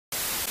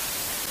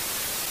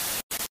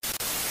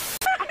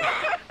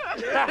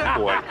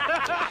Boy,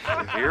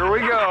 here we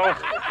go.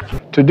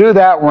 To do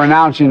that, we're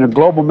announcing a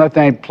global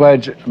methane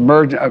pledge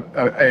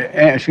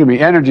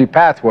energy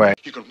pathway.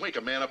 You can wake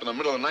a man up in the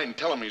middle of the night and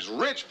tell him he's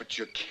rich, but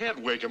you can't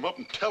wake him up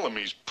and tell him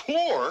he's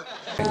poor.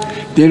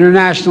 The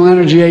International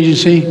Energy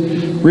Agency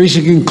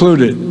recently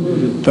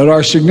concluded that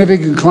our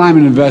significant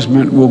climate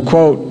investment will,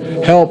 quote,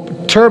 help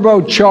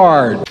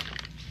turbocharge.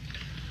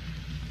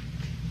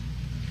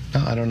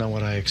 No, I don't know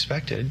what I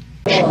expected.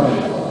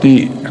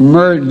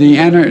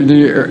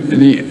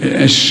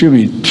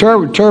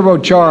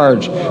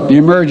 Turbocharge the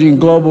emerging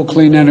global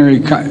clean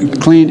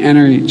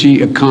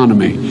energy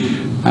economy.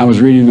 I was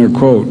reading their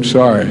quote,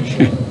 sorry. You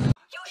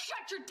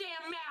shut your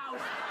damn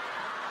mouth!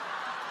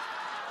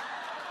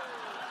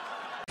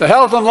 The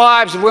health and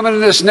lives of women in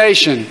this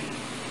nation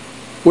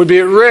would be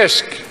at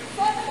risk,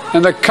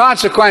 and the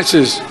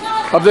consequences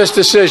of this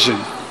decision.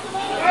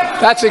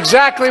 That's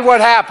exactly what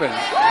happened.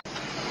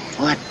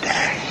 What the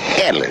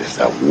hell is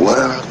the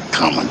world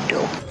coming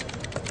to?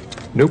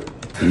 Nope.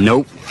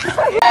 Nope.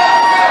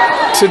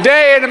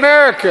 Today in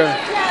America,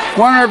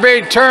 women are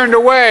being turned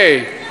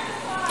away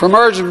from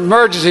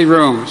emergency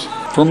rooms.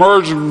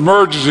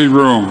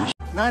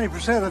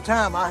 90% of the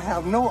time, I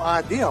have no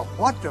idea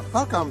what the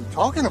fuck I'm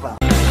talking about.